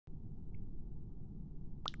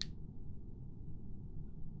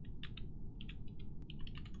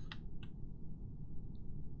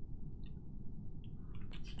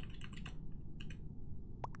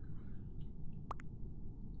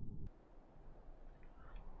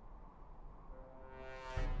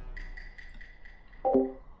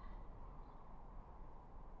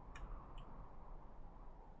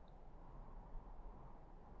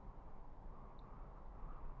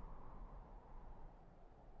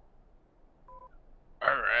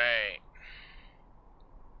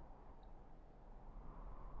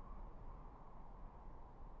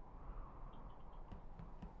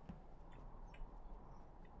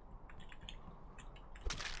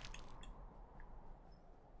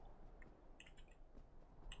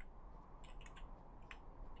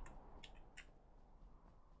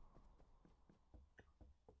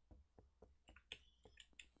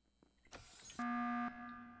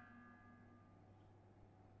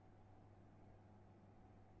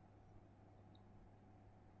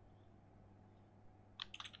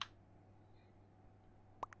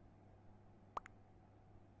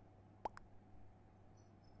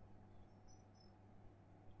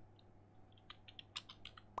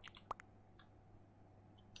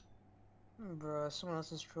Bruh, someone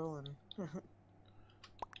else is trolling.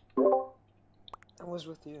 I was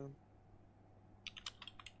with you.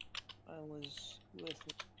 I was with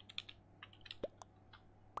you.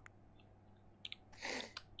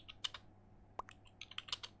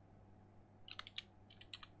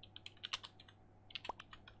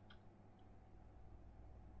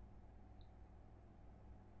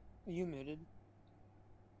 Are you muted?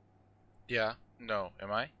 Yeah. No.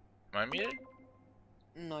 Am I? Am I muted?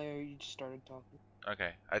 No, you just started talking.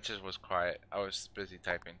 Okay. I just was quiet. I was busy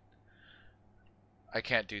typing. I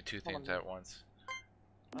can't do two things at once.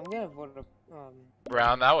 I'm gonna vote up,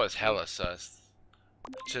 Brown, that was hella sus.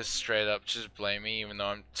 Just straight up, just blame me even though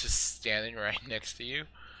I'm just standing right next to you.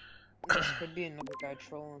 This could be another guy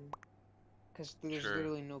trolling. Because there's True.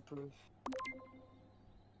 literally no proof.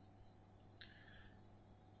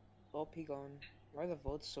 OP gone. Why are the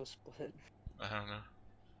votes so split? I don't know.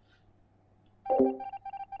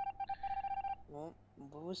 Well,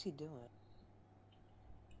 what was he doing?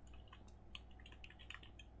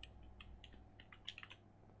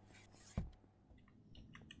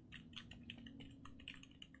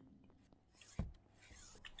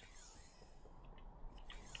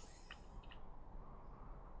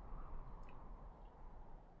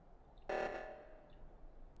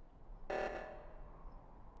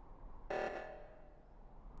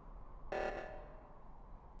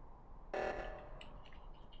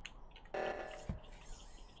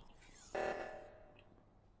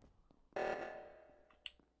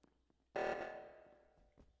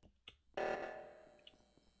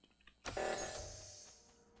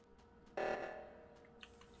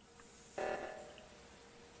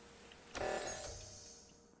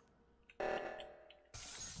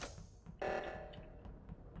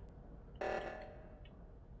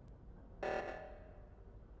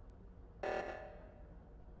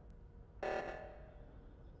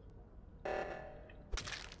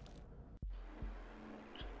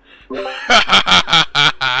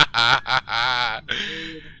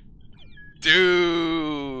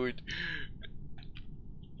 Dude.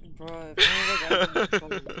 Bro, if one of the guys is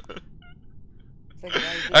trolling.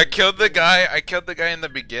 I killed the guy. I killed the guy in the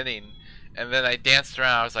beginning, and then I danced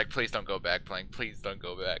around. I was like, "Please don't go back, playing. Please don't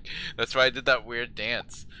go back." That's why I did that weird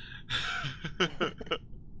dance.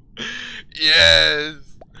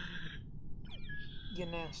 Yes. You're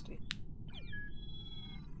nasty.